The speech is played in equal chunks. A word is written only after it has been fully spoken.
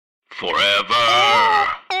Forever.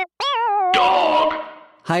 Dog.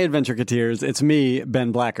 Hi, Adventureketeers. It's me,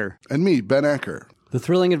 Ben Blacker. And me, Ben Acker. The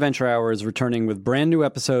Thrilling Adventure Hour is returning with brand new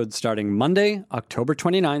episodes starting Monday, October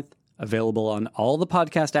 29th, available on all the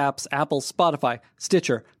podcast apps, Apple, Spotify,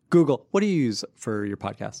 Stitcher, Google. What do you use for your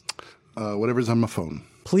podcast? Whatever's on my phone.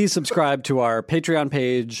 Please subscribe to our Patreon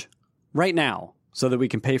page right now so that we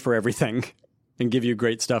can pay for everything and give you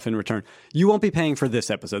great stuff in return. You won't be paying for this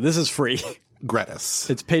episode. This is free. Gratis.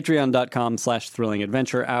 It's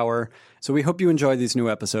patreon.com/thrillingadventurehour. So we hope you enjoy these new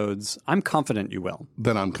episodes. I'm confident you will.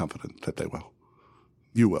 Then I'm confident that they will.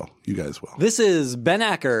 You will. You guys will. This is Ben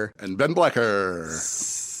Acker. And Ben Blacker.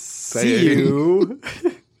 See you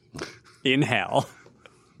in hell.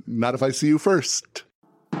 Not if I see you first.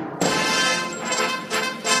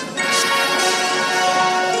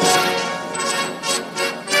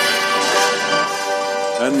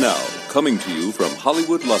 And now, coming to you from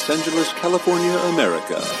Hollywood, Los Angeles, California,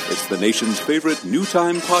 America, it's the nation's favorite new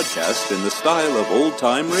time podcast in the style of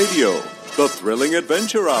old-time radio, The Thrilling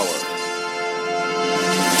Adventure Hour.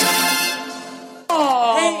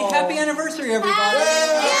 Hey, happy anniversary, everybody!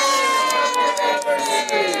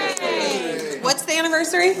 What's the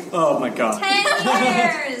anniversary? Oh, my God.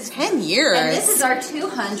 10 years. 10 years. And this is our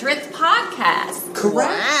 200th podcast.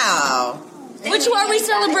 Correct. Wow. Which are we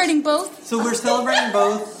celebrating both? So we're celebrating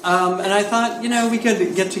both, and I thought, we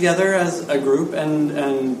could get together as a group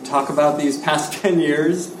and talk about these past 10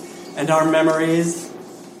 years and our memories.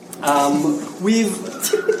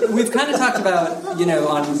 We've kind of talked about,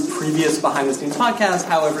 on previous behind-the-scenes podcasts,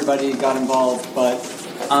 how everybody got involved, but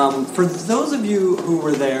for those of you who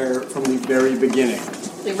were there from the very beginning,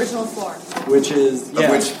 The original 4. which is, Of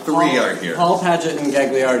which 3 are here. Paul Padgett and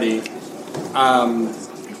Gagliardi.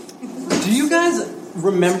 Do you guys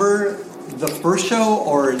remember the first show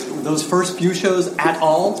or those first few shows at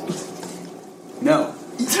all? No.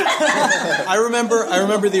 I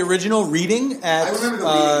remember the original reading at. I remember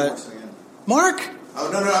the reading. Mark.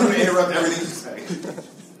 Oh no! I'm going to interrupt everything you say.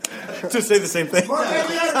 To say the same thing. Mark,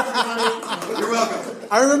 you're welcome.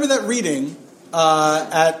 I remember that reading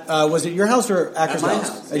at was it your house or Acker's my house?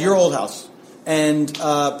 house, At your old house, and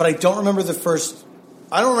but I don't remember the first.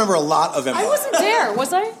 I don't remember a lot of Empire. I wasn't there,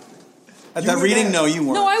 was I? At that reading, there. no, you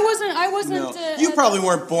weren't. No, I wasn't. No. You probably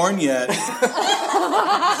weren't born yet.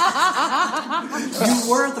 You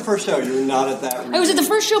were at the first show. You were not at that reading. I was at the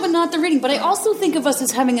first show, but not the reading. But I also think of us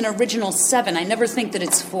as having an original 7. I never think that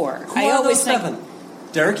it's 4. Who I are always those think. 7?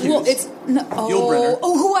 Derek Hughes. Well, it's Yul-Brynner.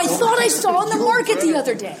 who I thought I saw in the market the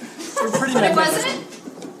other day. We're pretty But it magnificent. wasn't?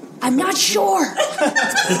 I'm not sure.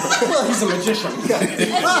 Well, he's a magician.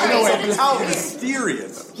 How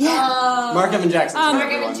mysterious. Yeah. Mark Evan Jackson.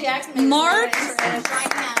 Mark Evan Jackson. Mark Evan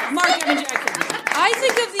Jackson. I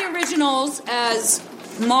think of the originals as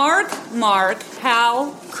Mark,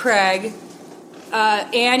 Hal, Craig,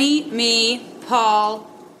 Annie, me, Paul.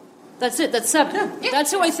 That's it. That's 7. Yeah.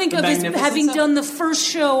 That's who I think The of as Magnificent having Seven. done the first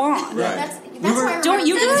show on. That's why I Don't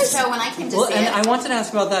you remember this guys? show when I came to Well, see and it. I wanted to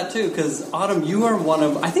ask about that too, because Autumn, you are one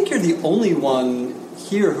of. I think you're the only one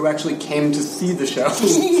here who actually came to see the show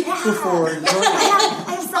before joining.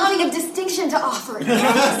 I have something of distinction to offer. On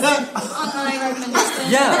my recommendation.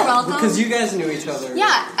 You're Yeah, welcome. because you guys knew each other.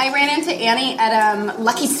 Yeah, I ran into Annie at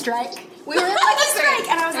Lucky Strike. We were at Lucky Strike,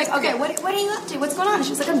 and I was like, okay, what are you up to? What's going on? And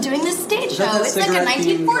she was like, I'm doing this stage show. that It's like a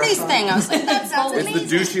cigarette-themed 1940s thing. I was like, that sounds It's amazing.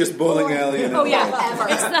 the douchiest bowling alley in Oh yeah, Ever.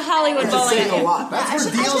 it's the Hollywood bowling. saying a lot. That's I where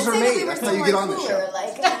should deals say are that made. we were That's how you get on somewhere the show.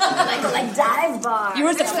 cooler, like dive bar. You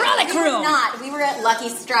were at the Frolic We were Room. not. We were at Lucky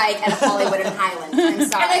Strike at Hollywood and Highland. I'm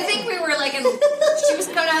sorry. And I think we were like she was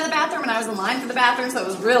coming out of the bathroom and I was in line for the bathroom, so it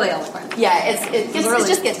was really eloquent. yeah, it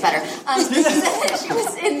just gets better. She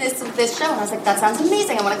was in this show, and I was like, that sounds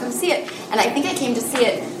amazing. I want to come see it. And I think I came to see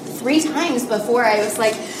it 3 times before I was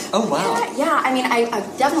like, Oh, wow. Yeah, I mean, I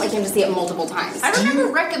definitely came to see it multiple times. I remember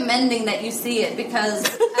recommending that you see it because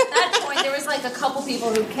at that point there was like a couple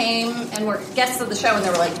people who came and were guests of the show and they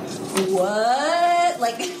were like, what?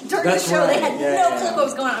 Like during That's the show they right. had Yeah, no yeah. clue what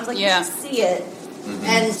was going on. I was like, Yeah. you should see it. Mm-hmm.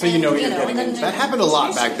 And So you know what you're getting and then into. That happened a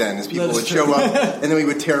lot back then, as people That's would true. show up, and then we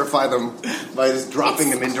would terrify them by just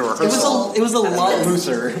dropping them into rehearsal. It was a lot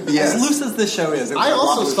looser. Yes. As loose as this show is. It was I a lot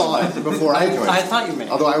also looser. saw it before I joined. I thought you may.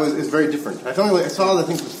 Although it's very different. I saw I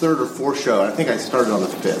think the 3rd or 4th show, and I think I started on the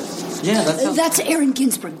 5th. Yeah, that sounds. That's Aaron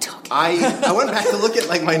Ginsberg talking. I went back to look at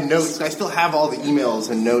like my notes. I still have all the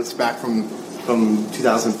emails and notes back from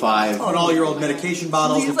 2005. Oh, and all your old medication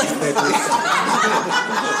bottles and papers.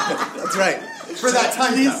 That's right. For that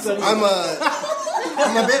time, I'm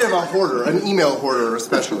I'm a bit of a hoarder, an email hoarder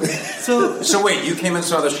especially. So wait, you came and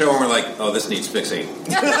saw the show and were like, oh, this needs fixing.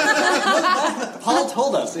 Paul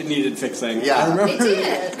told us it needed fixing. Yeah. I remember It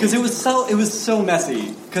did. because it was so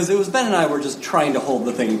messy. Because it was Ben and I were just trying to hold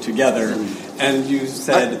the thing together, and you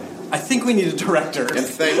said, "I think we need a director." And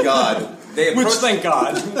thank God. Which, thank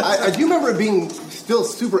God. I do remember it being still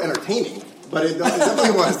super entertaining, but it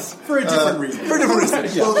definitely was. For a different reason. For a different reason,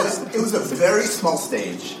 yeah. Well, it was a very small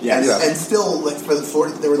stage. Yes. And still, like, for the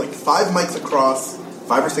 40, there were like 5 mics across,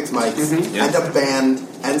 5 or 6 mics, and a band,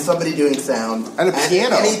 and somebody doing sound. And a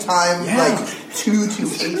piano. Anytime, like, 2 to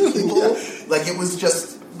 8 people. Like, it was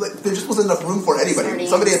just, like, there just wasn't enough room for anybody. Sardines.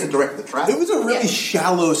 Somebody had to direct the track. It was a really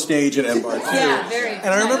shallow stage at Embark, too. Yeah, very. And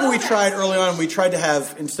I remember we tried early on, we tried to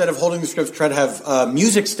have, instead of holding the scripts, tried to have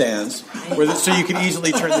music stands so you could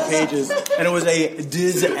easily turn the pages, and it was a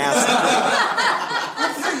disaster.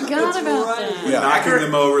 Forgot about that. Knocking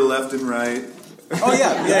them over left and right. Oh,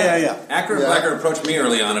 yeah. Acker and Blacker approached me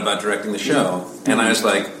early on about directing the show, and I was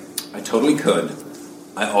like, I totally could.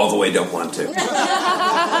 I all the way don't want to.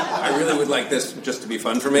 I really would like this just to be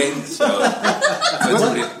fun for me. So,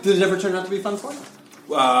 Did it ever turn out to be fun for you?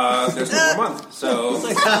 there's 1 more month. So,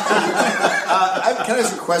 Can I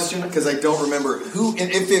ask a question? Because I don't remember who,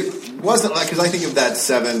 and if it wasn't like, because I think of that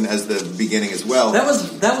 7 as the beginning as well. That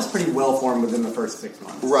was pretty well formed within the first 6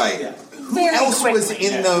 months. Right. Yeah. Who else was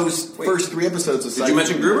in those first 3 episodes of did you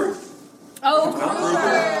mention Gruber? Oh,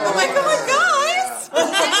 Oh my God, guys!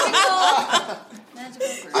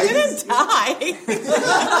 Magical. I didn't die.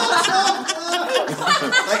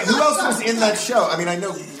 Like, who else was in that show? I mean, I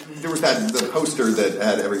know there was the poster that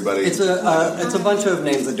had everybody. It's a bunch of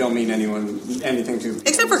names that don't mean anything to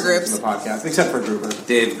Except for groups. the podcast, except for Gruber.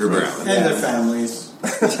 Dave Gruber. And their families.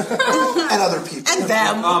 and other people. And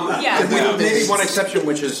them. Maybe one exception,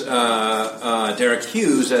 which is Derek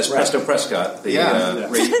Hughes as Presto Prescott, the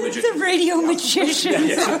radio magician. The radio magician.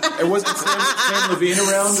 It wasn't Sam Levine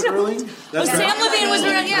around early? Sam Levine was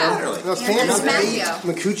around, No, Sam it's and Matthew.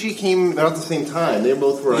 Makuchi came about at the same time. They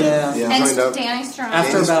both were And joined up. Danny Strong.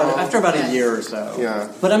 After about a year or so. Yeah.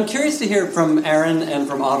 But I'm curious to hear from Aaron and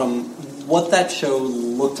from Autumn what that show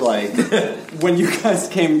looked like when you guys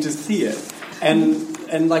came to see it.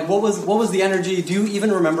 And like what was the energy? Do you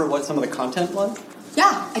even remember what some of the content was?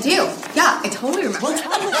 Yeah, I do. Yeah, I totally remember.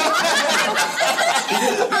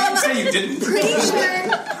 Say you didn't.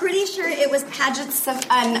 Pretty sure it was Paget's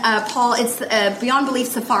and Paul. It's Beyond Belief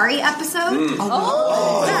Safari episode.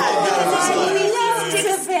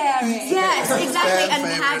 Yes, exactly. And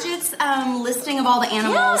Paget's listing of all the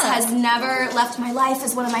animals has never left my life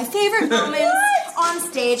as one of my favorite moments on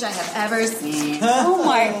stage I have ever seen. Oh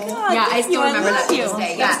my God. Yeah, I still remember that to this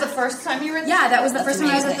day. That was the first time you were there? Yeah, that was the first time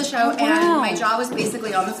I was at the show, Wow. and my jaw was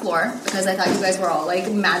basically on the floor because I thought you guys were all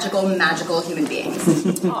like magical human beings.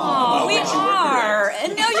 Oh, we are.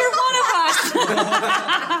 And now you're one of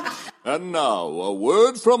us. And now, a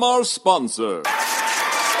word from our sponsor.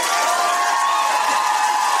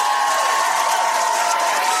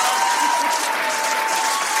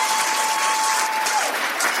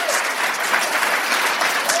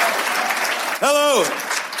 Hello,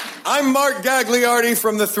 I'm Mark Gagliardi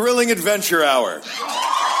from the Thrilling Adventure Hour.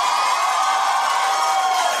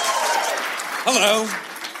 Hello,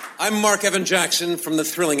 I'm Mark Evan Jackson from the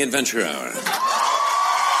Thrilling Adventure Hour.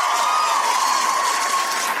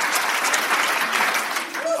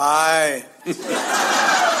 Hi.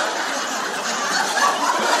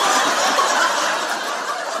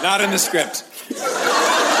 Not in the script.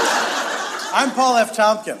 I'm Paul F.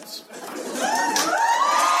 Tompkins.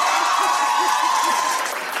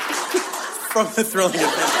 From the Thrilling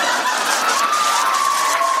Adventure.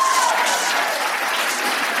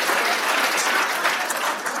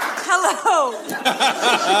 Hello.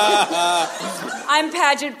 I'm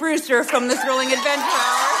Paget Brewster from the Thrilling Adventure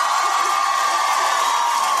Hour.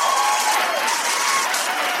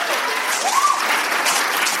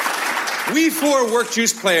 We 4 Work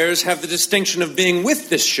Juice players have the distinction of being with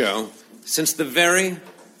this show since the very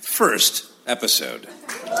first episode.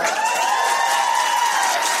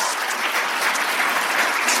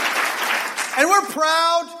 And we're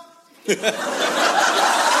proud.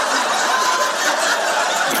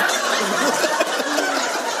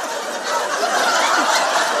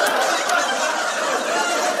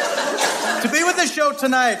 to be with the show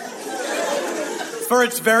tonight for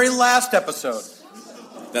its very last episode.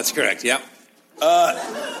 That's correct, yeah.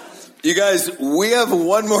 You guys, we have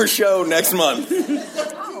one more show next month.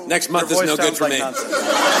 Next month Your is no voice good for sounds me. like nonsense.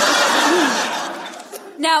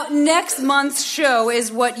 Now, next month's show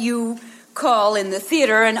is what you call in the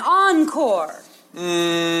theater an encore.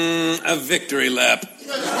 A victory lap.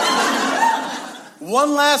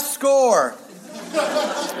 One last score.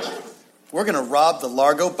 We're going to rob the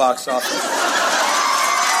Largo box office.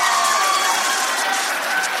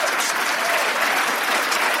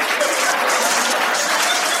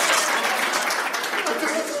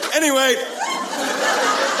 Anyway,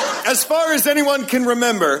 as far as anyone can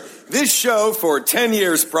remember, this show, for 10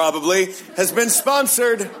 years probably, has been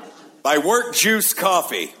sponsored by Work Juice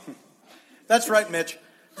Coffee. That's right, Mitch.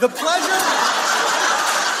 The pleasure...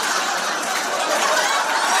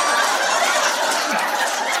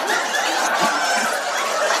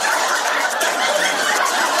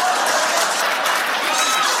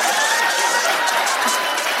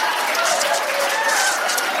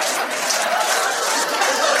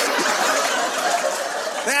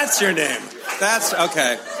 That's your name. That's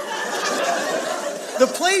okay. The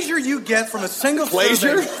pleasure you get from a single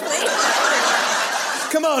Pleasure? serving...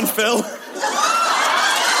 Come on, Phil.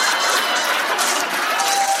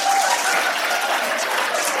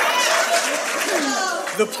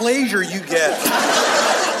 The pleasure you get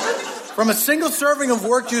from a single serving of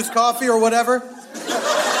Work Juice Coffee or whatever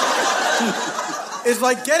is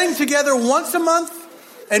like getting together once a month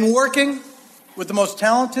and working with the most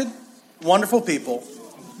talented, wonderful people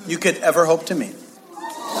you could ever hope to meet.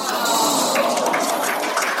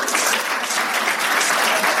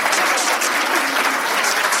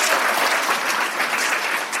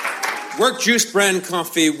 Work Juice brand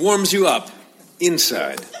coffee warms you up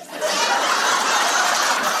inside.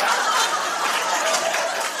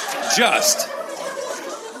 Just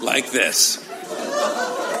like this.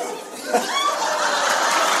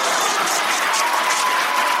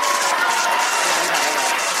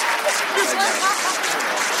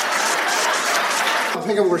 I'll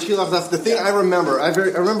pick up where she left off. The thing I remember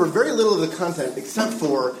very little of the content except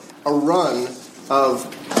for a run of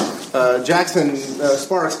Jackson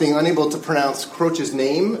Sparks being unable to pronounce Croach's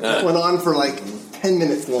name. That went on for like 10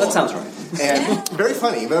 minutes long. That sounds right. And very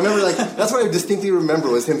funny. But I remember, that's what I distinctly remember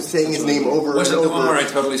was him saying his name over and over. Was it the one where I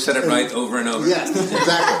totally said it right over and over? Yes,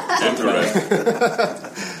 exactly.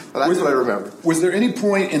 Well, that's what I remember. Was there any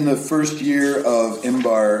point in the first year of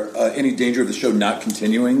MBAR any danger of the show not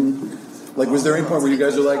continuing? Like, was there any point where you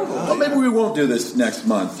guys were like, oh, maybe we won't do this next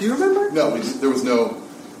month? Do you remember? No, there was no...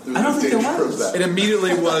 I don't think there was. It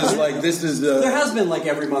immediately was like, this is the... There has been like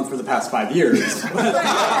every month for the past 5 years.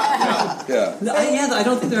 Yeah. I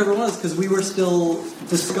don't think there ever was because we were still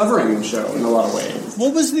discovering the show in a lot of ways.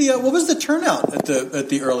 What was the turnout at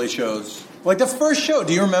the early shows? Like the first show,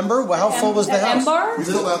 do you remember? How full was the house? MBAR? We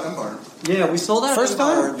sold out MBAR. Yeah, we sold out. First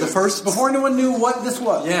time? The first before anyone knew what this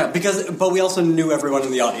was. Yeah, but we also knew everyone in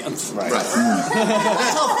the audience. Right. That's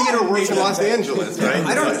how theater works in Los Angeles, right?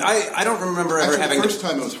 I don't remember ever Actually, having the first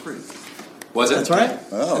time it was free. Was it? That's right.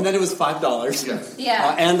 Oh. And then it was $5.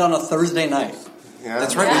 Yeah. And on a Thursday night. Yeah.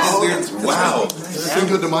 That's right. We did weird. Wow.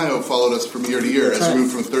 Cinco de Mayo followed us from year to year as we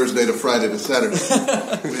moved from Thursday to Friday to Saturday.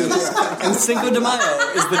 And Cinco de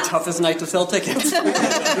Mayo is the toughest night to sell tickets.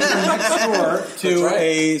 Next door to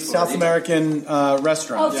a South American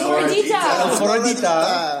restaurant. Oh, Floridita.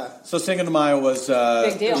 Floridita. So Cinco de Mayo was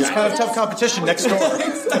Big deal. just kind of tough competition next door. Do they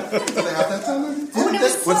have that down there?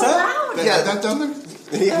 What's that? They had that down there?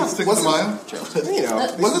 Yeah, Cinco de Mayo?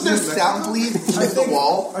 wasn't there sound bleed through the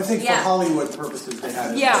wall? I think Yeah. for Hollywood purposes they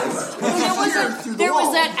had it. Yeah,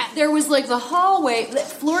 there was like the hallway.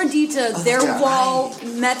 Floridita, their wall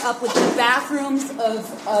met up with the bathrooms of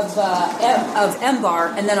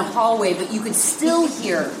MBAR, and then a hallway, but you could still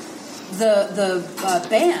hear the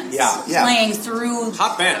bands playing through.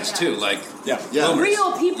 Hot bands too, like Real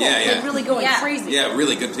people, Yeah, yeah. like really going crazy. Yeah,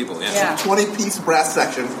 really good people. Yeah. 20-piece brass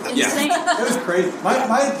section. Insane. It was crazy.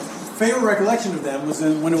 My favorite recollection of them was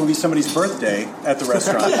when it would be somebody's birthday at the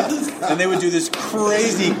restaurant. And they would do this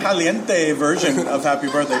crazy caliente version of Happy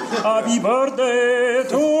Birthday. Happy birthday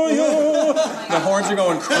to you. The horns are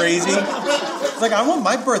going crazy. It's like, I want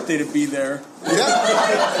my birthday to be there.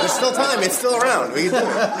 Yeah, there's still time. It's still around. We can do it.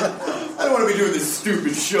 I don't want to be doing this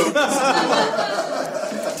stupid show.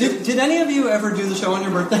 Did any of you ever do the show on your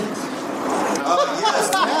birthday?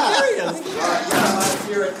 Yes.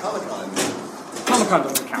 Here at Comic-Con. Comic-Con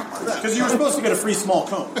doesn't count. Because you were supposed to get a free small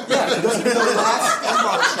cone. The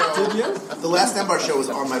last MBAR show was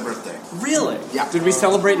on my birthday. Really? Yeah. Did we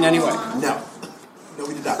celebrate in any way? No. No,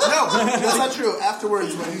 we did not. No, that's not true.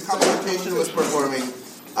 Afterwards, when Convocation was performing,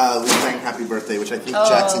 we sang Happy Birthday, which I think,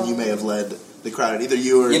 Jackson, you may have led the crowd at. Either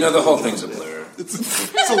you or... The whole thing's a blur.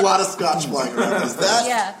 It's a lot of scotch flying around.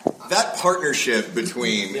 That partnership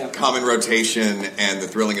between Common Rotation and the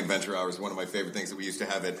Thrilling Adventure Hour is one of my favorite things that we used to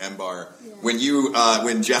have at MBAR.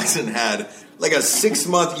 When Jackson had like a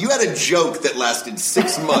 6-month, you had a joke that lasted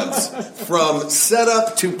 6 months from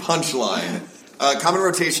setup to punchline. Common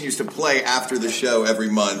Rotation used to play after the show every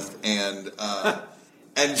month, and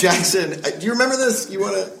Jackson, do you remember this? You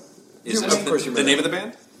want to? Is this of course you remember. the name of the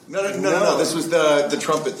band? No. This was the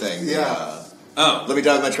trumpet thing. Yeah. Let me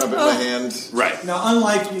dive my trumpet in my hand. Right. Now,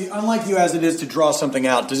 unlike you as it is to draw something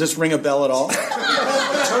out, does this ring a bell at all? It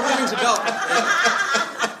totally rings a bell.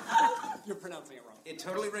 You're pronouncing it wrong. It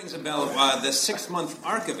totally rings a bell. The 6-month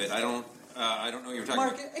arc of it, I don't know what you're talking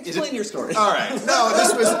Mark, about. explain your story. All right. No,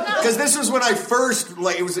 this was when I first,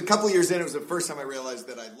 it was a couple years in, it was the first time I realized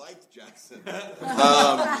that I liked Jackson.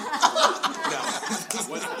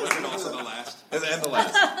 Was it also the last? And the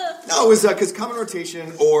last. No, it was because Common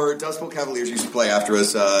Rotation or Dust Bowl Cavaliers used to play after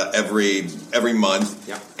us every month.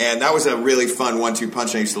 Yeah. And that was a really fun 1-2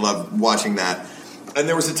 punch. I used to love watching that. And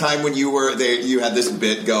there was a time when you had this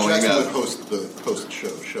bit going. Jackson would host the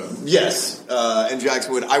post-show show. Yes, and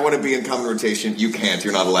Jackson would. I want to be in Common Rotation. You can't.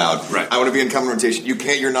 You're not allowed. Right. I want to be in Common Rotation. You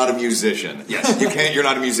can't. You're not a musician. Yes. You can't. You're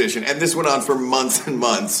not a musician. And this went on for months and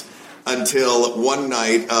months until one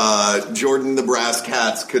night, Jordan the Brass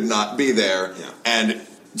Cats could not be there, and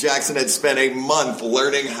Jackson had spent a month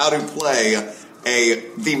learning how to play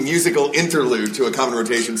the musical interlude to a Common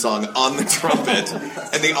Rotation song on the trumpet,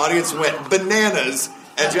 and the audience went bananas,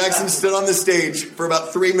 and Jackson stood on the stage for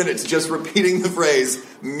about 3 minutes just repeating the phrase,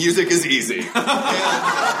 "Music is easy."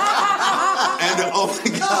 And oh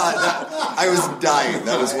my God, I was dying.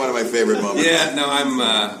 That was one of my favorite moments. Yeah, no, I'm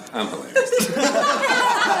hilarious.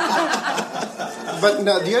 But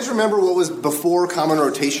now, do you guys remember what was before Common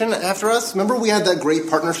Rotation after us? Remember we had that great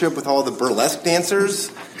partnership with all the burlesque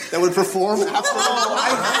dancers that would perform after all?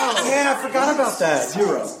 I forgot about that.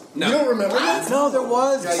 Zero. No. You don't remember that? No, there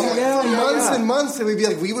was. Months and months, and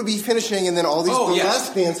we would be finishing, and then all these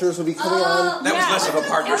burlesque dancers would be coming on. That was less of a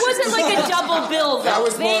partnership. It wasn't like a double bill, though. That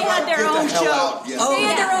was They more had like, their get the own hell show. out, yeah. They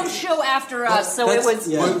had their own show after us, so it was.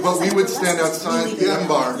 But we would stand outside the M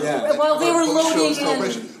bar. While they were loading in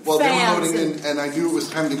While they were fans loading in, and I knew it was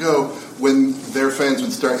time to go when their fans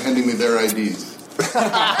would start handing me their IDs. But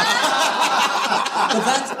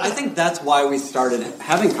I think that's why we started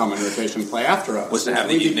having Common Rotation play after us. Was to have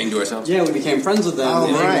the evening to ourselves? Yeah, we became friends with them,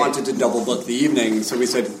 and right. we wanted to double book the evening, so we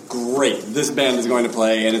said, great, this band is going to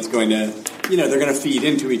play, and it's going to, they're going to feed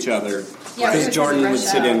into each other. Yeah, Because we Jordan should would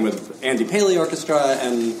sit rush in out. with Andy Paley Orchestra,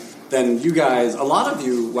 and then you guys, a lot of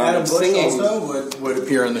you wound Adam up Bush singing. also would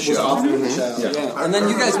appear in the show. Yeah. And then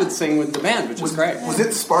you guys would sing with the band, which was great. Was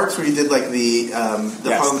it Sparks where you did like the Harlem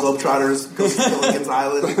Globetrotters Goes to Gilligan's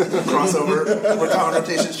Island crossover where Common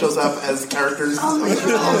Rotation shows up as characters?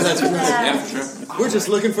 That's right. Yeah, sure. We're just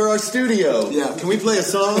looking for our studio. Yeah. Can we play a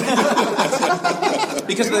song?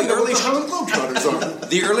 Because the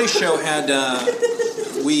early show had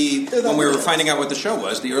when we were finding out what the show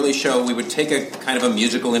was, the early show, we would take a kind of a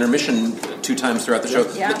musical intermission 2 times throughout the show,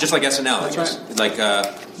 just like SNL. I guess. Like,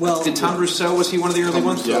 did Tom Rousseau, was he one of the early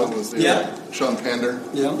ones? Yeah. Sean Pander.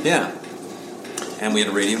 Yeah. And we had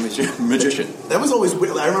a radio magician. That was always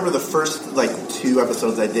weird. I remember the first 2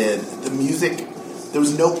 episodes I did. The music, there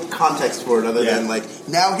was no context for it other than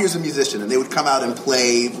now here's a musician, and they would come out and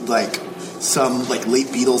play some late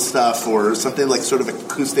Beatles stuff or something sort of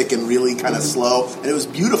acoustic and really kind of slow, and it was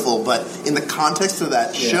beautiful. But in the context of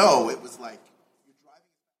that show, it was like you're driving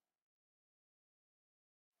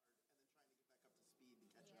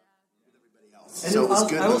with everybody else. And So it was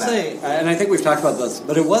good. I will say, and I think we've talked about this,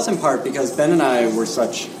 but it was in part because Ben and I were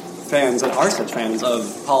such fans and are such fans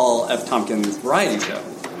of Paul F. Tompkins' variety show.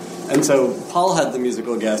 And so Paul had the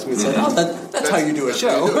musical guest, and we said, that's how you do a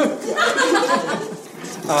show.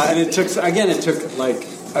 And it took like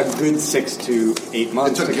a good 6 to 8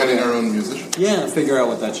 months. It took getting our own musician. Yeah, figure out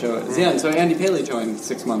what that show is. Yeah, and so Andy Paley joined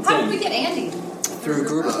 6 months How in. did we get Andy? Through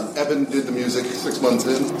Gruber. Evan did the music 6 months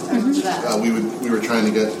in. We were trying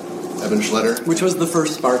to get Evan Schletter. Which was the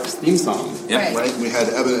first Sparks theme song. Yeah. Right. We had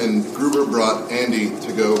Evan, and Gruber brought Andy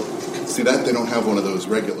to go see that. They don't have one of those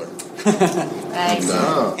regular. Nice.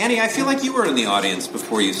 Annie, I feel like you were in the audience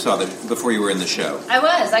before you were in the show. I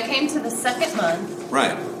was. I came to the second month.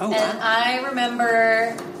 Right. And I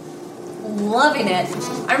remember loving it.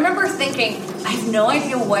 I remember thinking, I have no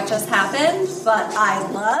idea what just happened, but I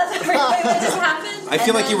love everything that just happened. I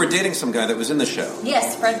feel like you were dating some guy that was in the show.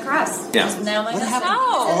 Yes, Fred Kress. Yeah. He's now my husband.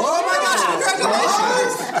 Oh my gosh,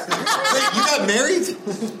 congratulations! Wait, you got married?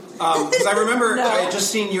 Because I remember I had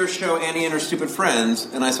just seen your show, Annie and Her Stupid Friends,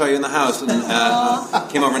 and I saw you in the house and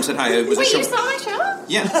came over and said hi. It was Wait, a show. you saw my show?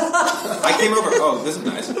 Yeah. I came over. Oh, this is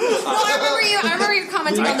nice. I remember you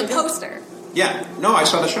commenting on the poster. Yeah. No, I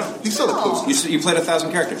saw the show. You saw the post. You played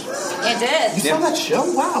 1,000 characters. I did. You saw that show?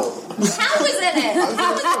 Wow. Hal was in it.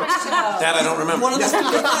 Hal was in my show. That I don't remember. One of the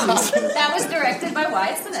stupid friends. That was directed by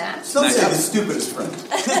Wyatt Cenac. Some say the stupidest friend.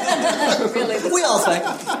 Really, We all say.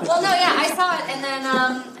 Well, no, yeah, I saw it, and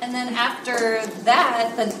then after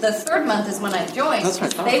that, the third month is when I joined. That's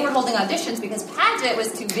right. They were holding auditions because Paget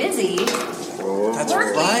was too busy That's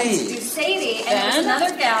working to do right. Sadie, and there was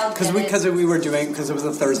another gal. Because we were doing because it was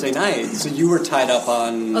a Thursday night, so you were tied up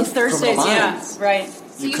on Thursdays, Criminal yeah, Minds. right.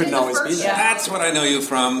 So You couldn't always be there. That's what I know you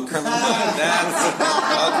from. Criminal Minds. That's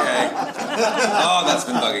okay. Oh, that's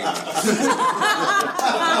been bugging me.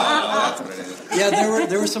 Oh, that's what it is. Yeah,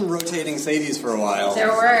 there were some rotating Sadies for a while.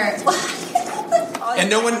 There were. And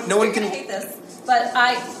no one You're can gonna hate this, but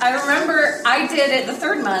I remember I did it the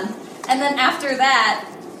third month, and then after that,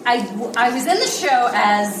 I was in the show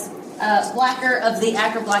as Blacker of the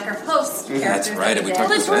Acker Blacker Post character. That's right. that We did. talked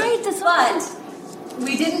That's about right. That's right. But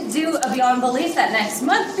we didn't do a Beyond Belief that next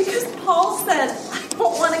month because Paul said, I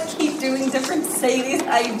don't want to keep doing different Sadies.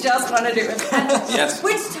 I just want to do it. Yes.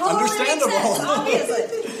 Which totally makes sense, obviously.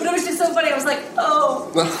 But it was just so funny. I was like, oh,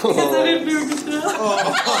 because I didn't do a good job.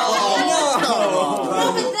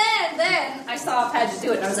 No, but then I saw Paget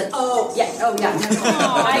do it, and I was like, oh, yeah. I get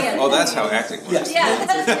it. Oh, that's how acting works. Yeah,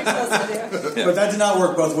 that's what you're supposed to do. But that did not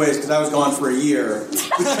work both ways because I was gone for a year.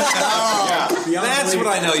 That's what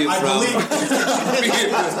I know you from.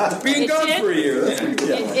 Being gone for a year.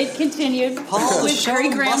 It continued. Paul, with Cary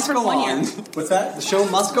Graham must for go 1 on. year. What's that? The show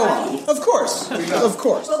must go on. Of course. Of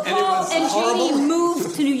course. Well, Paul and Jeannie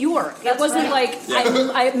moved to New York. It wasn't like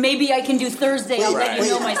I maybe I can do Thursday. I'll let you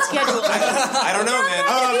know my schedule. I don't know, man.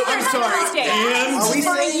 I'm sorry. Thursday.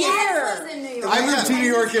 For a year. I moved to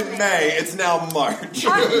New York in May. It's now March.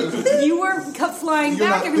 You were flying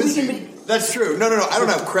back every weekend. That's true. No. I don't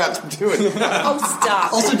have crap to do it. Oh,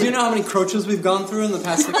 stop. Also, do you know how many Croaches we've gone through in the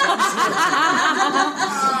past 6 months?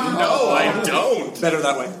 No, I don't. Better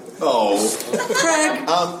that way. Oh. Craig,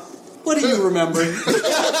 what do you remember?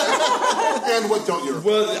 And what don't you remember?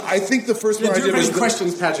 Well, I think the first one I Do you did have was any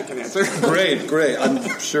questions Paget can answer? Great.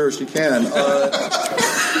 I'm sure she can.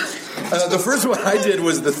 The first one I did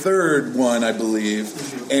was the third one, I believe,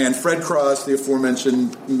 and Fred Cross, the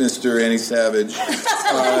aforementioned Mr. Annie Savage,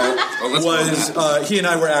 he and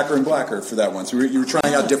I were Acker and Blacker for that one. So you were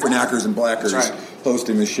trying out different Ackers and Blackers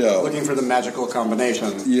hosting the show. Looking for the magical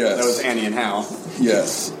combination. Yes. That was Annie and Hal.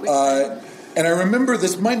 Yes. And I remember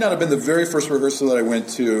this might not have been the very first rehearsal that I went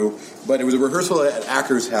to, but it was a rehearsal at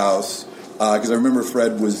Acker's house. Because I remember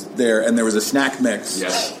Fred was there, and there was a snack mix.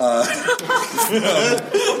 Yes.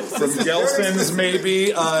 From Gelson's,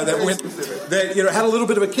 maybe, that had a little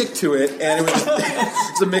bit of a kick to it, and it was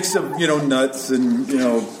a mix of nuts and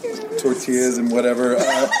tortillas and whatever,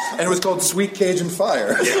 and it was called Sweet Cajun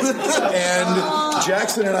Fire. And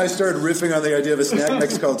Jackson and I started riffing on the idea of a snack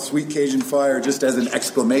mix called Sweet Cajun Fire just as an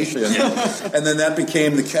exclamation, and then that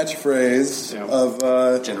became the catchphrase of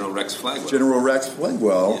General Rex Flagwell. General Rex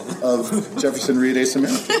Flagwell of Jefferson Reed Ace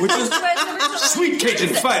America. Which is Sweet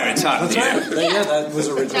Cajun Fire, it's hot in here. Yeah, that was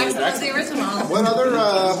originally Jackson was the original. What other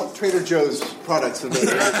Trader Joe's products have been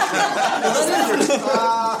there?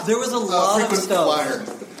 There was a lot of stuff.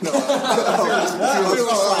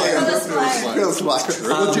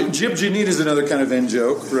 Well, Jib Janine is another kind of end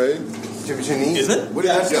joke, right? Jib Janine? Is it? Where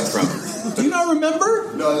did that come from? Do you not remember?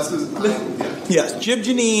 No, this is. Yes, Jib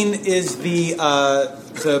Janine is the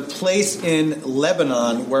place in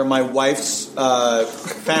Lebanon where my wife's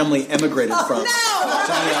family emigrated from. No!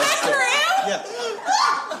 That's true? Yeah.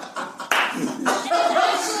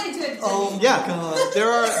 Oh Yeah, God. There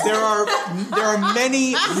are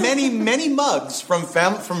many mugs from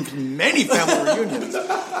many family reunions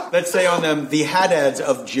that say on them the Haddads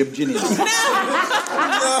of Jib Janine.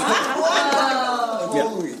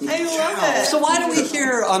 I love it. So why do we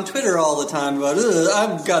hear on Twitter all the time about,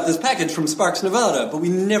 I've got this package from Sparks, Nevada, but we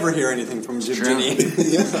never hear anything from Jib Janine?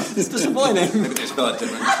 It's disappointing. Maybe they spell it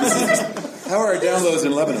different. How are our downloads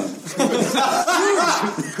in Lebanon?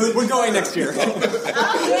 We're going next year.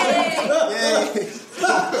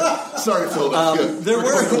 Sorry, Phil. That's good. There We're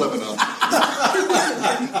were- going to Lebanon.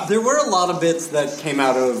 There were a lot of bits that came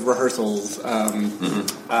out of rehearsals, and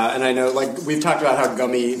I know, we've talked about how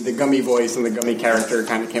the gummy voice and the gummy character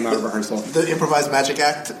kind of came out of rehearsal. The improvised magic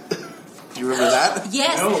act. Do you remember that?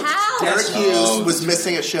 Yes, how? Derek Hughes was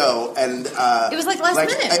missing a show, and It was last minute,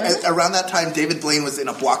 wasn't it? around that time, David Blaine was in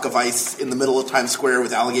a block of ice in the middle of Times Square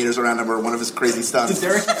with alligators around him, or one of his crazy stunts. Did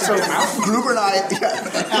Derek So Gruber and I,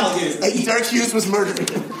 Derek Hughes was murdered in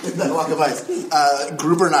that block of ice.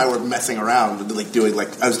 Gruber and I were messing around,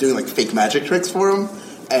 I was doing fake magic tricks for him,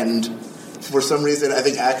 and for some reason, I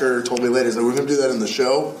think Acker told me later, he's like, we're going to do that in the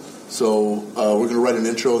show. So we're going to write an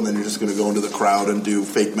intro, and then you're just going to go into the crowd and do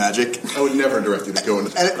fake magic. I would never direct you to go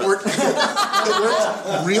into the crowd. And it worked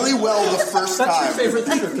really well the first time. That's your favorite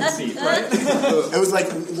theater conceit, right? It was like,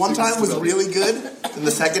 one time was really good, and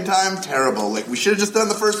the second time, terrible. Like, we should have just done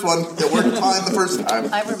the first one. It worked fine the first time.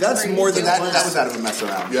 That's more than that was out of a mess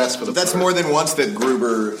around. Yes, for the That's more than once that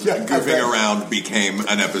Gruber goofing around became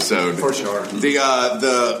an episode. For sure.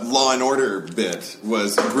 The Law and Order bit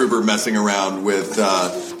was Gruber messing around with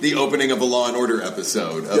the opening of a Law and Order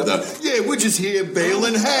episode of we're just here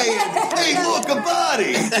bailing hay, and hey, look, a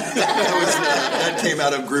body. That came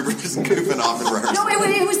out of Gruber just goofing off in rehearsal. No,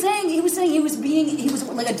 he was saying he was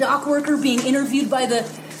like a dock worker being interviewed by the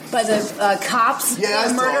cops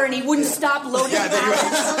for murder, and he wouldn't stop loading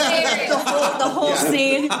the whole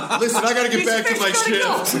scene. Listen, I got to get back to my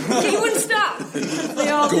shift. He wouldn't stop. They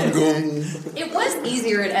all did. It was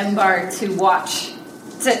easier at M-Bar to watch.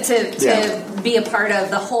 To be a part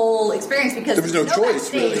of the whole experience because there was no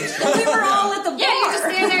choice, really. We were all at the bar. Yeah, you just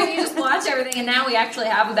stand there and you just watch everything, and now we actually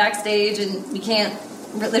have a backstage, and we can't.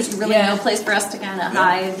 There's really no place for us to kind of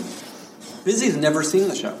hide. Busy's never seen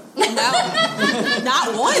the show.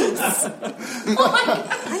 Not once.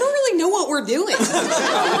 I don't really know what we're doing.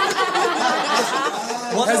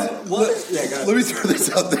 Let me throw this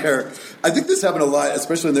out there. I think this happened a lot,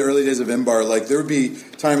 especially in the early days of M-Bar. Like, there would be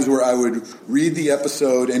times where I would read the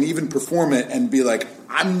episode and even perform it and be like,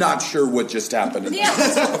 I'm not sure what just happened.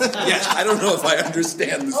 I don't know if I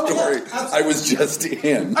understand the story I was just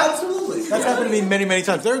in. Absolutely. That's happened to me many, many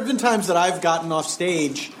times. There have been times that I've gotten off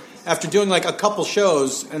stage after doing like a couple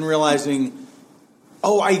shows and realizing,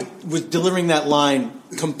 I was delivering that line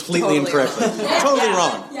completely incorrectly. Totally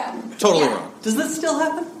wrong. Yeah. Totally wrong. Does this still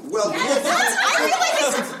happen? Well, it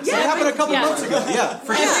happened a couple months ago. Yeah,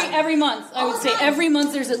 for sure. Every month, I would say every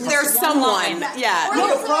month there's at least There's one someone. line. Yeah.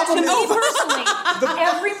 To me personally,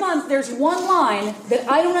 every month there's one line that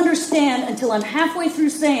I don't understand until I'm halfway through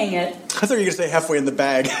saying it. I thought you were going to say halfway in the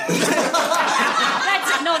bag.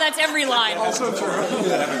 That's every line. Also true.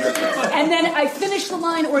 And then I finish the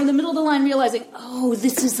line, or in the middle of the line, realizing,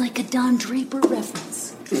 this is like a Don Draper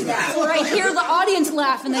reference. Or I hear the audience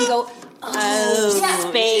laugh and then go,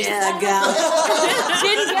 space. Yeah, gal.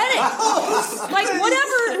 Didn't get it. Like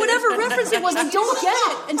whatever reference it was, I don't get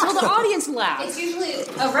it until the audience laughs. It's usually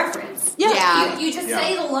a reference. Yeah. You just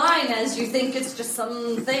say the line as you think it's just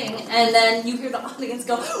something, and then you hear the audience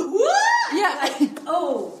go, "What?" Yeah.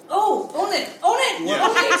 Own it. Yeah.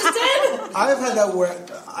 Okay, you just did. I've had that where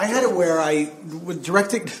I had it where I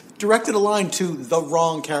directed a line to the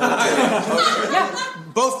wrong character.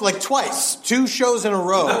 Both like twice, 2 shows in a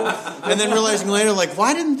row, and then realizing later, like,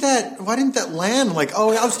 why didn't that land? Like,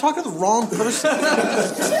 I was talking to the wrong person.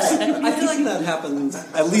 I feel like that happens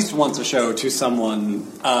at least once a show to someone,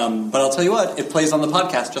 but I'll tell you what, it plays on the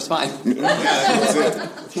podcast just fine.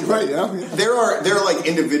 Right, yeah. There are like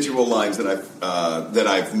individual lines that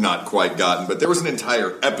I've not quite gotten, but there was an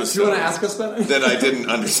entire episode. Do you want to ask us about it? That I didn't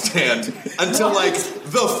understand until like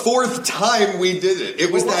the 4th time we did it.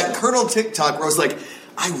 It was that Colonel TikTok where I was like,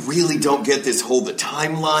 I really don't get this whole the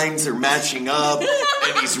timelines are matching up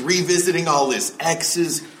and he's revisiting all his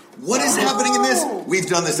exes. What is happening in this? We've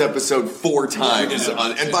done this episode 4 times.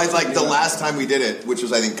 And by like the last time we did it, which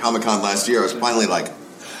was I think Comic-Con last year, I was finally like,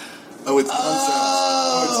 it's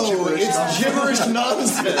nonsense. It's gibberish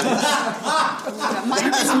nonsense.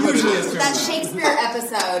 That Shakespeare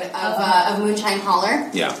episode of Moonshine Holler.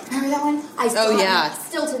 Yeah. Remember that one? I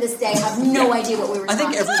still to this day have no idea what we were talking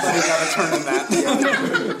about. I think everybody got a turn in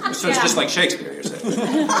that. So it's just like Shakespeare, you're saying.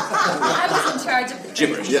 I was in charge of the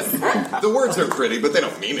gibberish. Yeah. The words are pretty, but they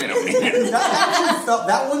don't mean it.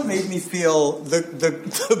 That one made me feel the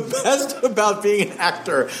best about being an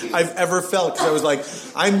actor I've ever felt, because I was like,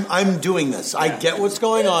 I'm doing this. I get what's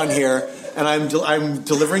going on here, and I'm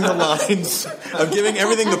delivering the lines. I'm giving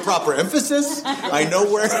everything the proper emphasis. I know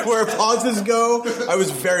where pauses go. I was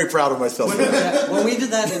very proud of myself. When we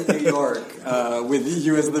did that in New York with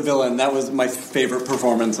you as the villain, that was my favorite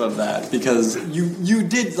performance of that, because you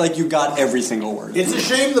did, like, you got every single word. It's a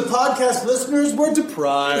shame the podcast listeners were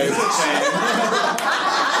deprived. It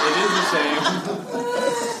is a shame.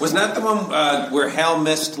 Was that the one where Hal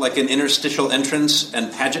missed like an interstitial entrance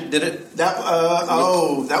and Paget did it? That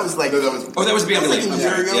was like that was Beyond Belief. Like a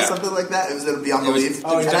year ago, something like that. It was Beyond Belief.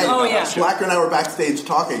 Blacker and I were backstage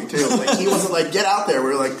talking too. Like he wasn't like, get out there. We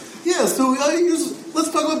were like, let's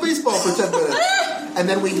talk about baseball for 10 minutes. And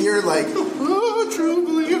then we hear like, true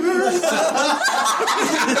believer.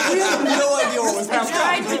 had no idea what was I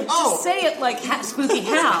tried happening. to say it like Spooky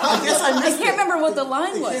Hal. I can't remember what the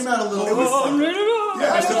line was. It came out a little.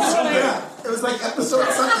 It was like episode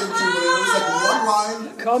something to it. It was like one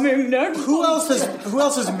line. Coming next. Who else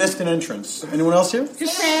has missed an entrance? Anyone else here?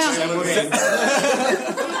 Sam.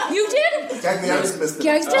 You did? Gag the artist missed it.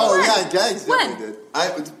 Gags did Oh what? yeah, Gags When?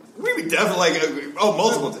 definitely did. We would definitely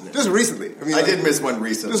multiple times. Just recently. I mean, I did miss one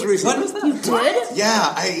recently. Just recently. When was that? You did?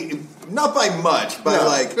 Yeah, not by much, but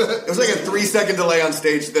like it was like a 3-second delay on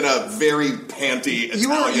stage, then a very panty. You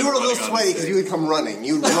were a Italian little running on sweaty because you would come running.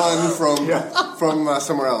 You'd run from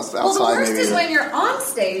somewhere else outside. Well, the worst maybe. is when you're on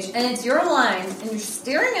stage and it's your line and you're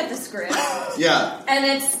staring at the script. Yeah. And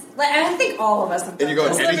it's like, I think all of us have done And you go,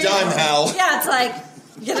 this. anytime, Hal. Yeah, it's like,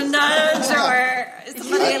 get a nudge or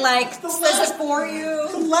somebody like says it for you.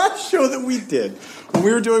 The last show that we did when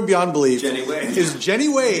we were doing Beyond Belief Jenny Wade. is Jenny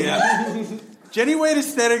Wade. Yeah. Jenny Wade is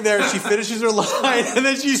standing there, and she finishes her line, and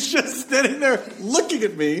then she's just standing there looking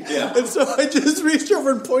at me. Yeah. And so I just reached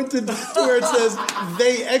over and pointed to where it says,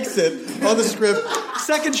 they exit on the script.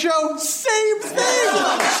 Second show, same thing.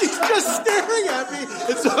 She's just staring at me.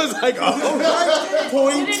 And so I was like, oh,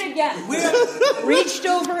 point. Did it again. Reached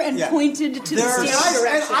over and pointed to the stage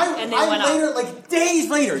direction, and they went later, up. like days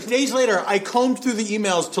later, I combed through the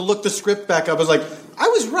emails to look the script back up. I was like, I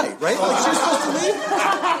was right? Like, she's supposed to leave?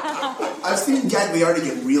 I've seen Gagliardi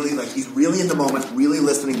get really, like, he's really in the moment, really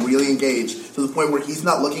listening, really engaged, to the point where he's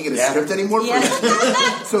not looking at his script anymore.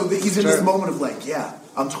 So he's in this moment of, like, yeah,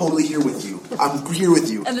 I'm totally here with you. I'm here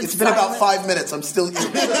with you. And It's been about 5 minutes. I'm still here.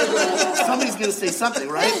 Somebody's going to say something,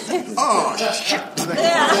 right? Oh, shit.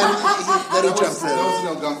 Then he jumps in. There was an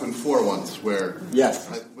Algonquin 4 once where... Yes.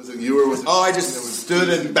 Was it you or was it... Oh, I just stood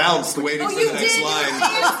and bounced waiting for the next line.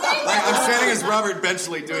 Like, I'm standing as Robert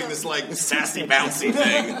Benchley doing this, like, sassy, bouncy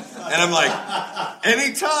thing. And I'm like,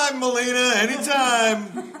 anytime, Melina,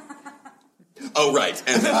 anytime. Oh, right.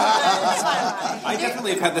 And I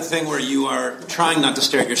definitely have had the thing where you are trying not to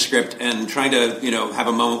stare at your script and trying to, have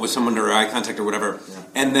a moment with someone or eye contact or whatever.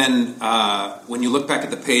 And then when you look back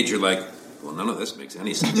at the page, you're like, well, none of this makes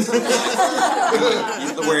any sense.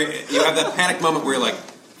 Where you have that panic moment where you're like,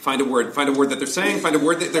 find a word that they're saying,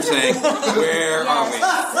 where are we?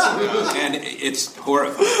 And it's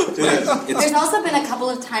horrifying. There's also been a couple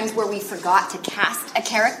of times where we forgot to cast a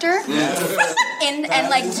character, and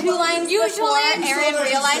like 2 lines before Aaron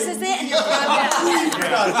realizes it, and you're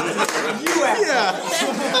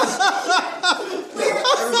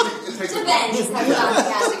revenge is how we got to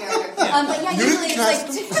cast a character. But yeah, usually it's like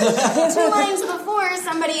 2 lines before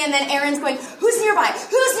somebody, and then Aaron's going, "Who's nearby?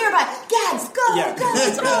 Who's nearby? Gags, go, go,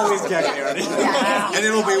 let's go." Always Gagliardi. And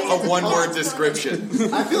it'll be a 1-word description.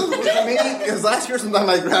 I feel like maybe because last year sometime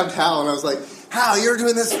I grabbed Hal and I was like, Hal, you're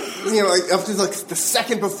doing this, like up to like the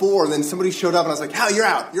second before, and then somebody showed up and I was like, Hal, you're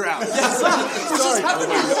out. Sorry.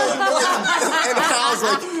 And Hal's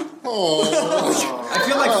like, oh. I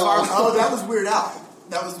feel like that was Weird Al.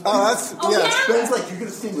 That was Ben's like, you're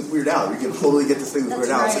gonna sing with Weird Al. You're gonna totally get to sing with Weird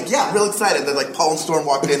Al. It's like, yeah, real excited. Then like Paul and Storm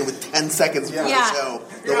walked in with 10 seconds before the show.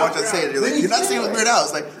 They walked on stage. You're like, you're not singing with Weird Al.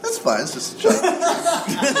 It's like, that's fine. It's just a joke.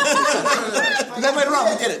 That went wrong.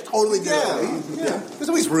 We did it. Totally did it. Yeah. There's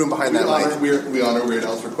always room behind that light. We honor Weird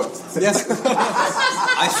Al's requests. Yes.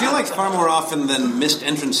 I feel like far more often than missed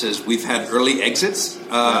entrances, we've had early exits.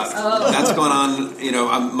 That's gone on.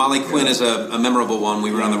 Molly Quinn is a memorable one.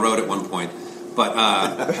 We were on the road at one point. But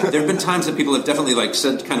there have been times that people have definitely like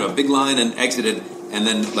said kind of a big line and exited, and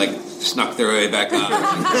then like snuck their way back on.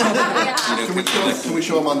 Can we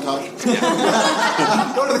show a montage?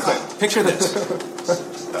 Yeah. Go to the clip. Picture this.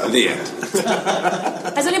 The end.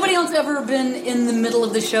 Has anybody else ever been in the middle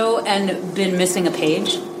of the show and been missing a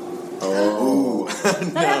page? Oh.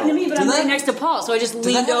 That happened to me, but I'm right next to Paul, so I just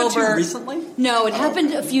leaned over. Did that happen to you recently? No, it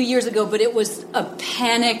happened a few years ago, but it was a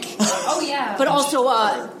panic. Oh, yeah. But also,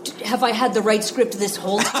 have I had the right script this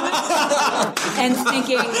whole time? And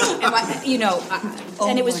thinking, and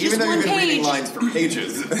it was just Even though one you've been reading page. lines for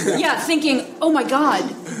pages. Yeah, thinking, oh my God,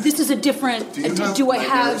 this is a different. Do I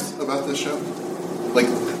have? nightmares about this show? Like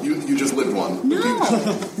you just lived one. No,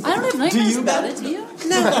 I don't have nightmares about it. Do you?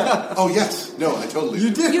 No. Oh yes, no, I totally.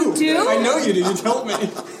 You do. You do? I know you do. You told me. Wait.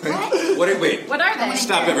 What are they?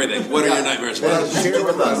 Stop everything. What are your nightmares? Share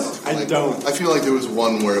with us. I don't. I feel like there was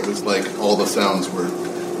one where it was like all the sounds were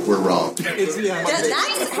we're wrong. Hasn't that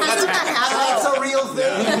happened? That's a real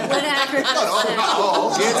thing. When actors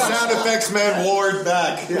Get sound effects man Ward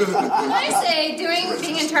back. Can I say,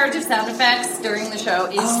 being in charge of sound effects during the show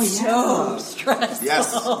is so stressful.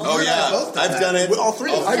 Yes. Oh yeah. I've done it. All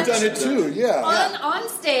three. I've done it too. Yeah. On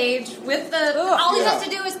stage with the all you have to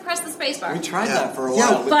do is press the space bar. We tried that for a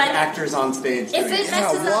while with the but actors on stage. If it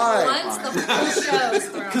messes up once, the whole show's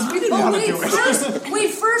thrown. Because we didn't want to do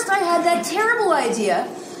it. First I had that terrible idea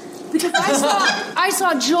because I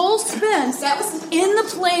saw Joel Spence in the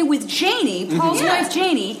play with Janie, Paul's wife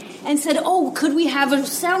Janie, and said, "Oh, could we have a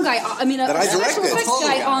sound guy? I mean, a special effects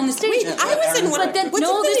guy on the stage." Wait, I was in one. But then,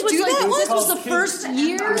 This was the first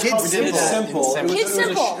year. Kids Simple.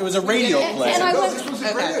 It was a radio play. And I went,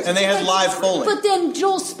 and they had live Foley. But then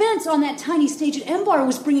Joel Spence on that tiny stage at M-Bar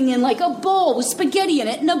was bringing in like a bowl with spaghetti in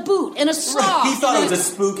it and a boot and a saw. He thought it was a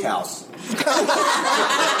spook house. They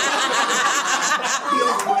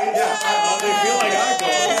feel like I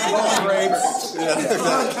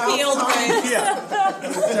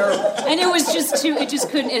And it was just too. It just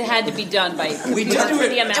couldn't. It had to be done by. We did do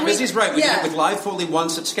it. amount. Busy's right. We did it with live Foley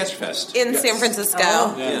once at Sketchfest in San Francisco.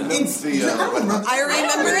 Yeah. I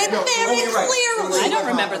remember it very clearly. I don't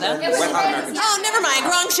remember that. Oh, never mind.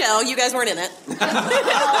 Wrong show. You guys weren't in it.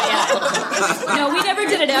 No, we never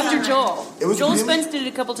did it after Joel. Joel Spence did it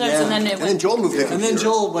a couple times, and then it went. Joel moved to and then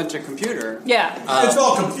Joel went to computer. Yeah. It's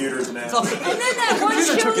all computers now. And then that one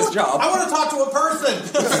Computer show. took his job. I want to talk to a person.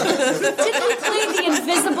 Didn't he play the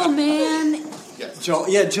Invisible Man? Joel,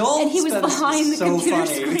 and he was Spence behind the so computer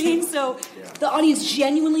funny. screen, so the audience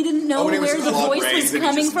genuinely didn't know when it was where the Claude voice Rains was and he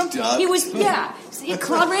coming just from. ducked. He was, See,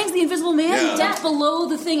 Claude Rains, the Invisible Man, Yeah. he ducked below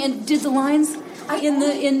the thing and did the lines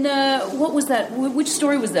in what was that? Which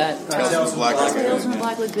story was that? Tales from Black Lagoon. Tales from the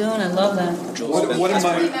Black Lagoon. I love that. I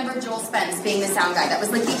remember Joel Spence being the sound guy. That was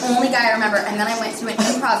like the only guy I remember. And then I went to an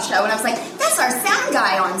improv show and I was like, that's our sound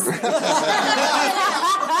guy on stage.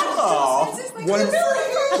 One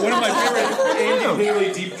of my favorite Andy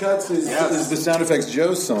Paley deep cuts is the Sound Effects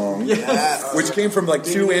Joe song, which came from like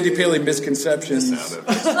two Andy Paley misconceptions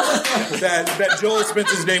that Joel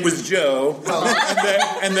Spence's name was Joe,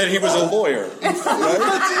 and that he was a lawyer.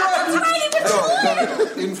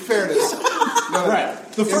 In fairness,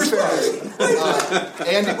 The first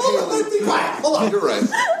Andy Paley. Hold on. You're right.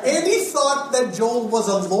 Andy thought that Joel was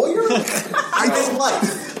a lawyer? I didn't like.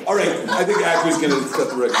 All right, I think Acme's going to set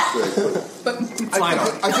the record straight.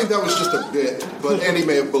 I think that was just a bit, but Andy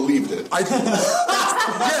may have believed it.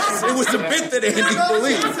 Yes, it was a bit that Andy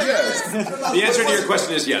believed. Yes. The answer to your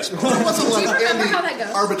question is yes. It wasn't like Andy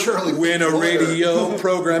arbitrarily. When a radio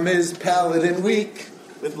program is Paladin Week.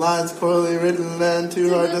 With lines poorly written and too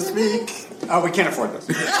hard to speak. Oh, we can't afford this.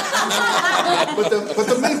 But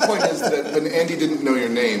the main point is that when Andy didn't know your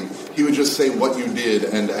name, he would just say what you did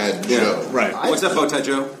and add Joe. Right. What's up, Bowtie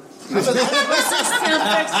Joe? I'm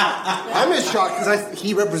as shocked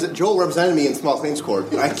because Joel represented me in Small Claims Court.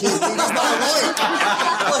 I can't believe he's not a lawyer.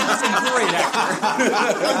 He's a great actor.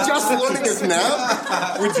 I'm just learning this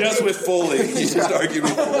now. We're just with Foley. He's just arguing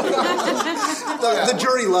with Foley. The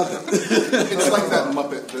jury loved him. It's like that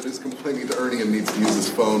Muppet that is complaining to Ernie and needs to use his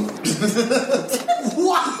phone.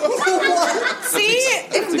 See,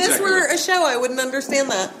 if this were a show, I wouldn't understand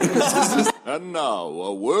that. And now,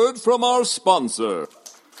 a word from our sponsor.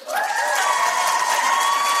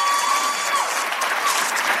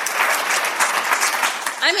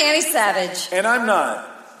 I'm Annie Savage. And I'm not.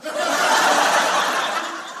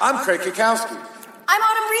 I'm Craig Kikowski. I'm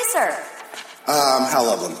Autumn Reeser. Hal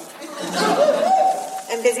Loveland.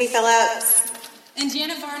 And Busy Phillips. And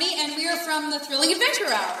Janet Varney, and we are from the Thrilling Adventure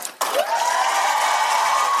Hour.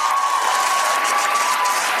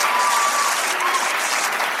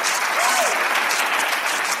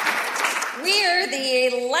 We're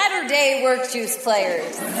the latter-day work juice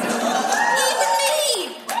players. Even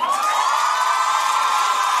me!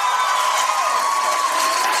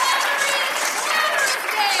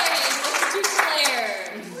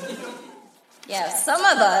 Yeah, some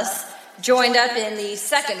of us joined up in the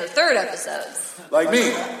second or third episodes. Like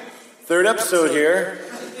me. Third episode here.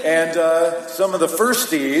 And some of the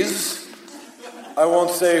firsties, I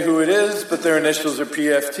won't say who it is, but their initials are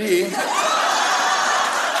PFT.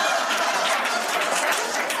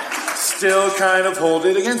 Still kind of hold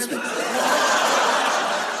it against me. Oh,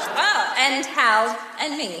 and Hal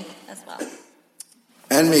and me as well.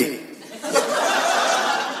 And me.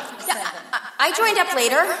 I joined up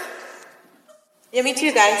later. Yeah, me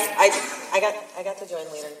too, guys. I got to join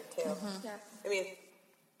later too. Yeah. I mean,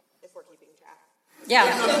 if we're keeping track. Yeah.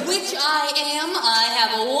 Which I am. I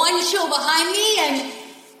have one show behind me and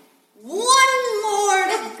one more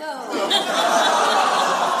to go.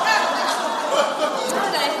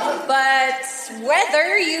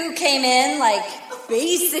 whether you came in like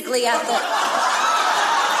basically at the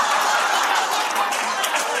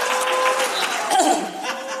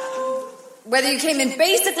whether you came in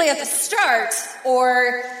basically at the start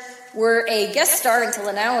or were a guest star until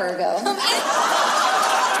an hour ago.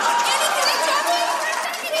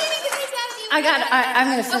 I'm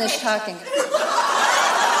going to finish talking.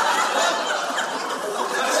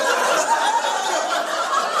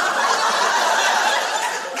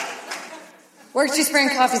 Work Juice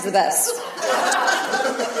brand coffee's the best.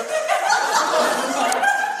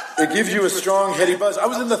 It gives you a strong, heady buzz. I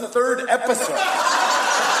was in the 3rd episode.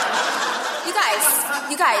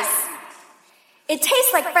 You guys, it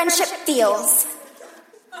tastes like friendship feels.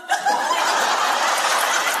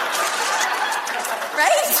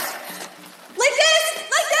 Right? Like this!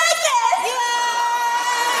 Like this! Yeah!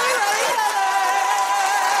 We love each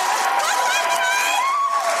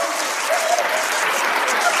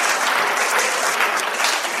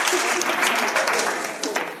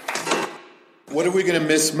What are we going to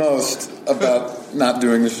miss most about not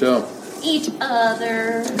doing the show? Each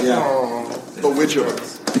other. Yeah. But which of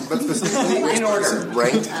us? But specifically in order,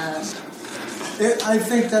 right? I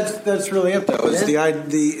think that's really it, though. It's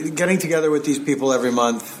the getting together with these people every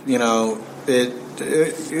month. You know,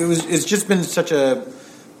 it's just been such a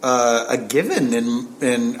given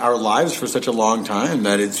in our lives for such a long time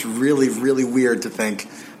that it's really, really weird to think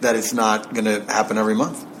that it's not going to happen every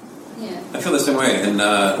month. Yeah. I feel the same way. And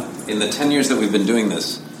in the 10 years that we've been doing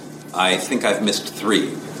this, I think I've missed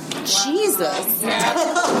 3. Jesus.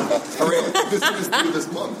 This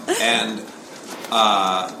month. And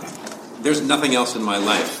there's nothing else in my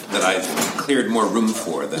life that I've cleared more room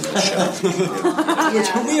for than the show.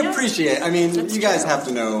 Which we appreciate. I mean, you guys have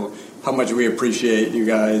to know how much we appreciate you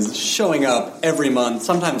guys showing up every month,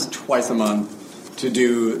 sometimes twice a month, to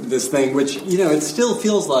do this thing, which, you know, it still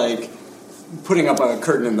feels like putting up a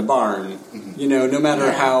curtain in the barn. You know, no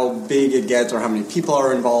matter how big it gets or how many people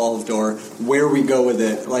are involved or where we go with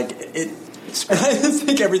it, like, I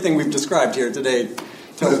think everything we've described here today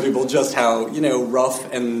tells people just how, you know,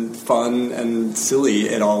 rough and fun and silly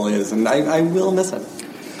it all is, and I will miss it.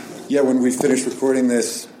 Yeah, when we finish recording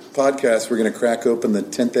this podcast, we're going to crack open the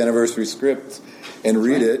 10th anniversary script and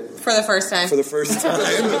read it. For the first time. For the first time.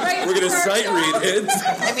 We're going to sight read it.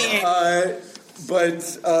 I mean...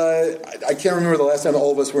 But I can't remember the last time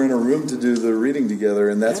all of us were in a room to do the reading together,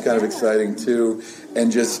 and that's kind of exciting, too.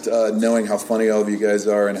 And just knowing how funny all of you guys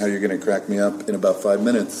are and how you're going to crack me up in about 5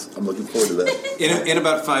 minutes. I'm looking forward to that. In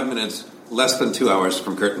about 5 minutes, less than 2 hours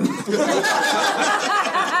from curtain.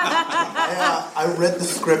 I read the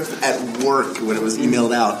script at work when it was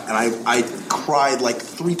emailed out, and I cried like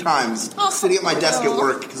 3 times sitting at my desk at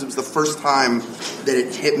work because it was the first time that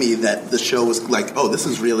it hit me that the show was like, oh, this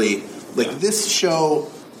is really... Like, this show,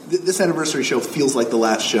 this anniversary show feels like the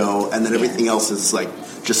last show, and then everything else is, like,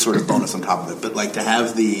 just sort of bonus on top of it. But, like, to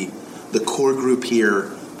have the core group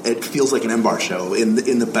here, it feels like an M-Bar show in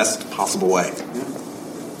the best possible way.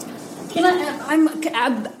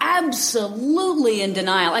 I'm absolutely in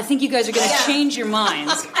denial. I think you guys are going to change your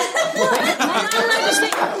minds.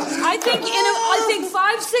 I think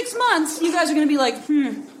 5-6 months, you guys are going to be like,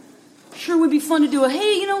 sure would be fun to do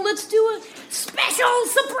let's do a special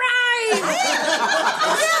surprise!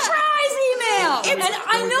 Surprise email! And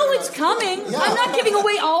I know it's coming. I'm not giving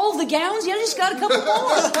away all the gowns yet. I just got a couple more.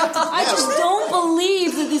 I just don't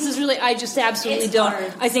believe that this is really... I just absolutely don't.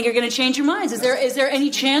 I think you're going to change your minds. Is there any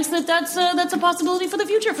chance that that's a possibility for the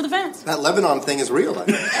future, for the fans? That Lebanon thing is real.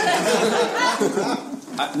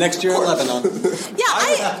 Next year in Lebanon.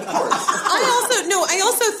 I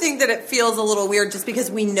also think that it feels a little weird just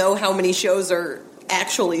because we know how many shows are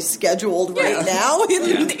actually scheduled right now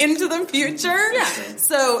into the future. Yeah.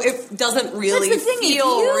 So it doesn't really That's the thing, feel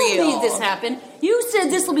if you real. made this happen, you said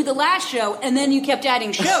this will be the last show, and then you kept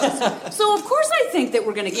adding shows. So of course I think that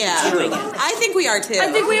we're going to keep doing it. I think we are too. I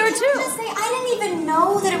didn't even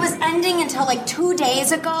know that it was ending until like 2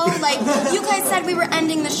 days ago. Like, you guys said we were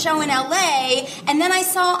ending the show in LA, and then I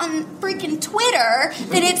saw on freaking Twitter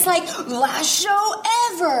that it's like last show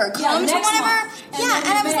ever. Come to whatever. And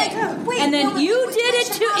I was like, wait. And then you did it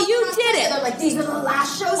too. You did it. They're like, these are the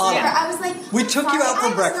last shows ever. I was like, we took you out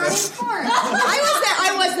for breakfast. I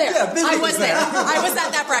was there. I was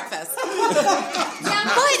at that breakfast. But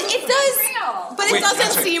it does. But it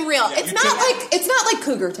doesn't seem real. It's not like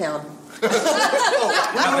Cougar Town. We're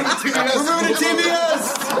moving to TBS.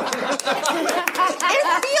 It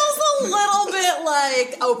feels a little bit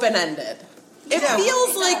like open-ended. It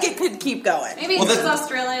feels like it could keep going. Maybe because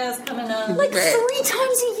Australia is coming up. Like 3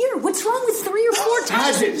 times a year. What's wrong with 3 or 4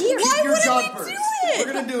 times a year? Why wouldn't we do it?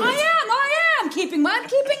 We're gonna do it. I am keeping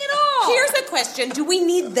it all. Here's a question. question. Do we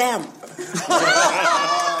need them?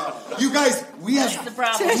 You guys, we have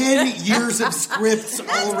 10 years of scripts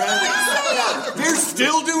already. They're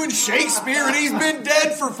still doing Shakespeare, and he's been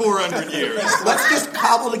dead for 400 years. Let's just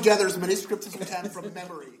cobble together as many scripts as we can from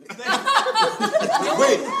memory.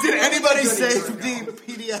 Wait, did anybody save the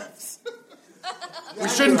PDFs? We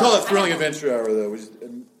shouldn't call it Thrilling Adventure Hour, though. We just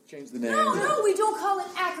change the name. No, we don't call it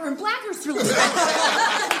Acker and Blacker's Thrilling Adventure.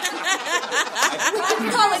 We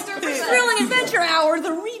can call it Thrilling Adventure Hour,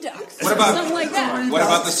 the Redux. What about something like that? What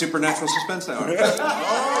about the Supernatural Suspense Hour?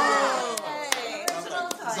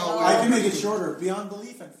 I can make it shorter. Beyond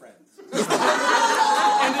Belief and Friends.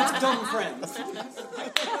 And it's dumb friends.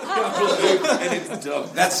 And it's dumb.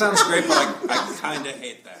 That sounds great, but I kind of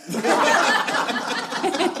hate that.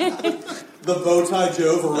 The Bowtie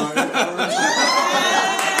Joe variety.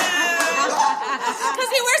 Because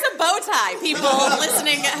he wears a bow tie, people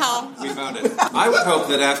listening at home. We found it. I would hope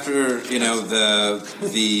that after,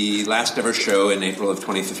 the last ever show in April of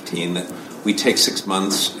 2015, that we take 6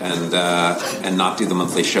 months and not do the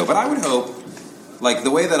monthly show. But I would hope, like the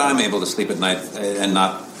way that I'm able to sleep at night and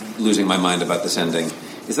not losing my mind about this ending,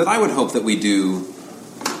 is that I would hope that we do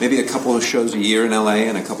maybe a couple of shows a year in LA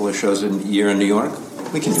and a couple of shows a year in New York.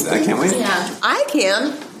 We can do that, can't we? Yeah. I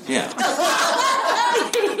can. Yeah.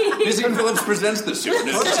 Busy Phillips presents the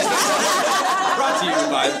Supernatural. Brought to you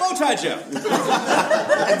by Bowtie Joe.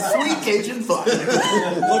 And Sweet Cajun Fun.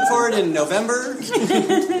 Look for it in November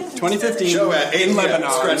 2015. Show at 8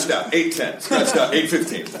 Lebanon. Scratched out. 8:10. Scratched out.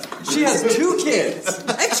 8:15. She has 2 kids.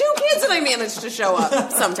 I have 2 kids and I manage to show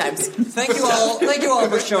up sometimes. Thank you all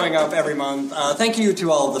for showing up every month. Thank you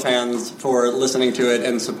to all of the fans for listening to it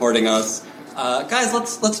and supporting us. Guys,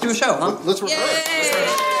 let's do a show, huh? Let's record.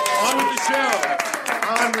 On with the show.